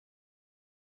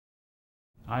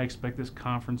I expect this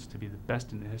conference to be the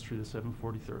best in the history of the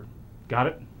 743rd. Got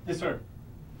it? Yes, sir.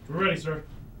 We're ready, sir.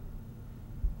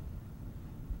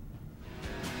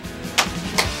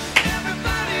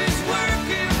 Everybody's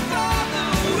working for the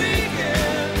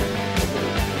weekend.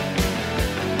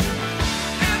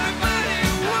 Everybody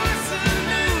wants a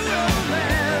new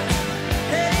romance.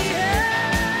 Hey,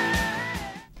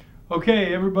 hey.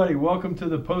 Okay, everybody, welcome to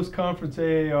the post-conference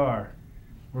AAR.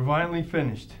 We're finally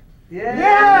finished.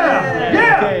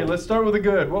 Yeah! Okay, let's start with the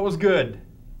good. What was good?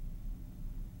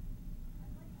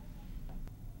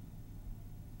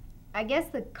 I guess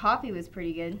the coffee was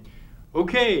pretty good.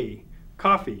 Okay,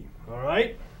 coffee, all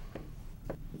right?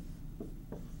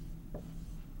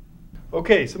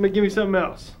 Okay, somebody give me something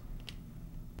else.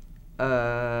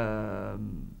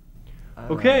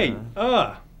 Okay,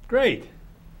 great.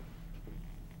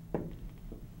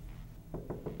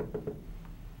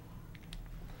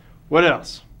 What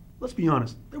else? Let's be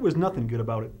honest, there was nothing good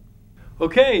about it.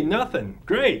 Okay, nothing,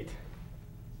 great.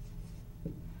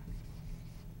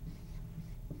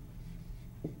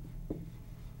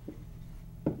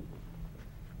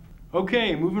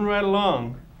 Okay, moving right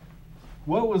along.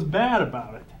 What was bad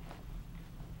about it?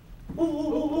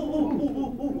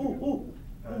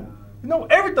 No,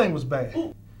 everything was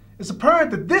bad. It's apparent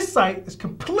that this site is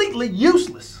completely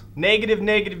useless. Negative,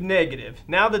 negative, negative.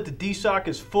 Now that the DSOC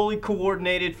is fully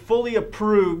coordinated, fully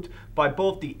approved by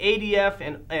both the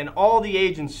ADF and all the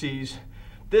agencies,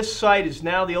 this site is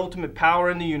now the ultimate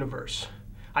power in the universe.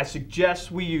 I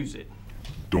suggest we use it.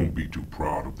 Don't be too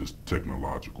proud of this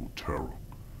technological terror.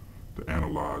 To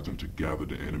analyze and to gather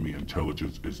the enemy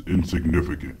intelligence is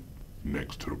insignificant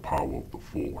next to the power of the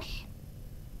Force.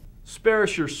 Spare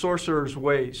us your sorcerer's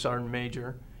ways, Sergeant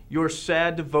Major. Your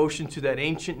sad devotion to that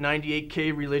ancient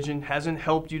 98K religion hasn't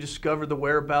helped you discover the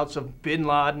whereabouts of Bin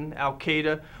Laden,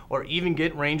 Al-Qaeda, or even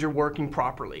get Ranger working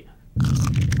properly.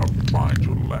 I find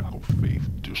your lack of faith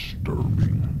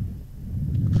disturbing.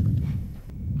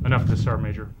 Enough of this, Sergeant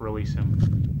Major. Release him.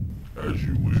 As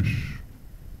you wish.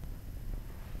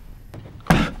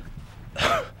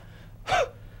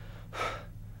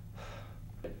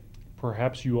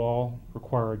 Perhaps you all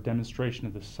require a demonstration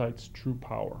of the site's true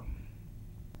power.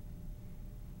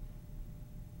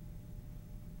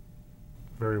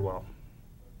 Very well.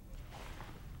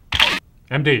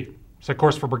 MD, set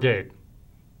course for brigade.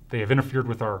 They have interfered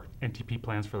with our NTP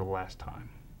plans for the last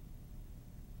time.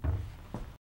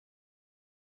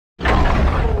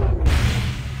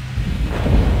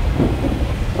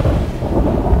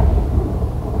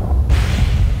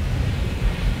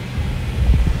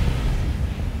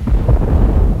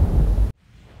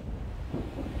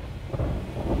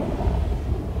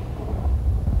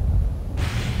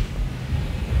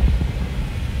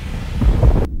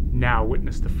 Now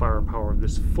witness the firepower of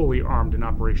this fully armed and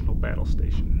operational battle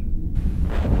station.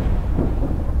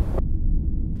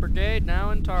 Brigade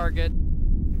now in target.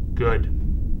 Good.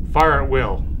 Fire at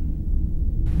will.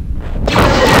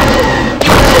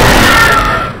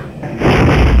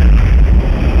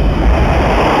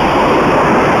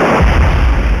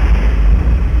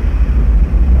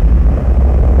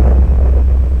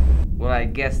 Well, I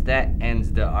guess that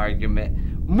ends the argument.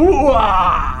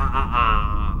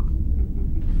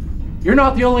 You're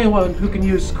not the only one who can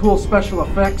use cool special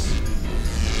effects.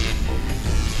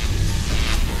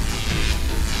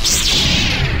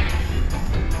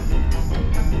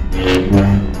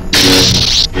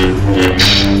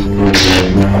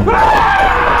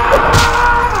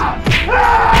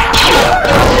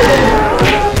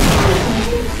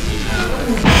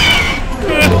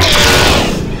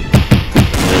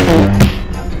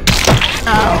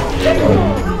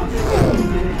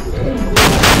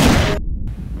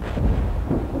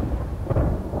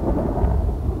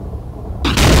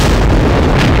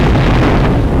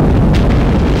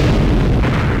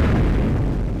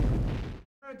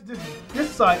 This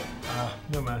site,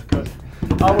 no man, cuz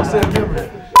I almost said memory.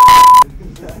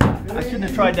 I shouldn't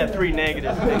have tried that 3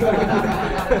 negative thing.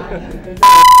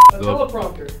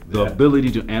 The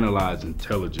ability to analyze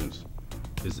intelligence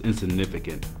is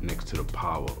insignificant next to the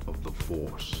power of the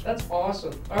Force. That's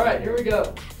awesome. All right, here we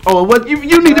go. Oh, what you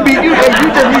need to be? You just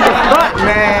need to front,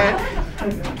 man.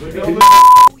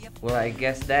 Well, I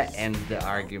guess that ends the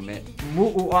argument.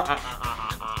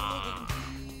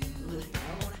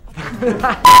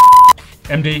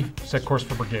 MD, set course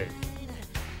for brigade.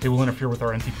 They will interfere with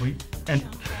our NTP.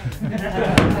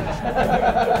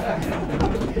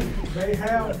 They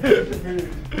have.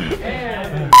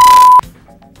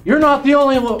 You're not the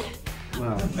only one.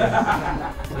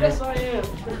 Yes, I am.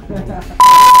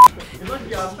 Look,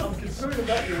 guys, I'm concerned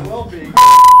about your well-being.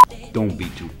 Don't be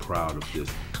too proud of this.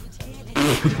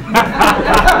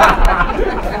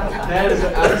 That is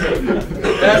an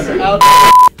outtake. That's an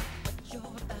outtake.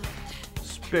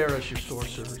 Spare us your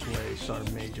sorcerer's ways,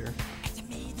 Sergeant Major.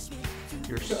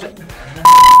 You're sick.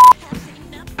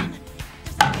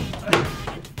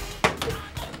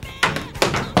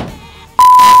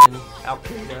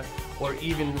 Al-Qaeda, or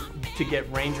even to get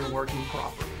Ranger working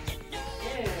properly.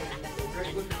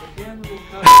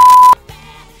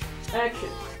 Action.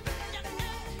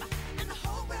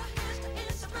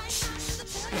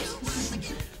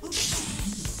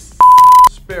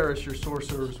 Spare us your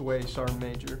sorcerer's ways, Sergeant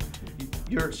Major.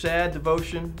 Your sad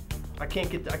devotion. I can't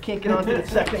get on to the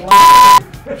second line.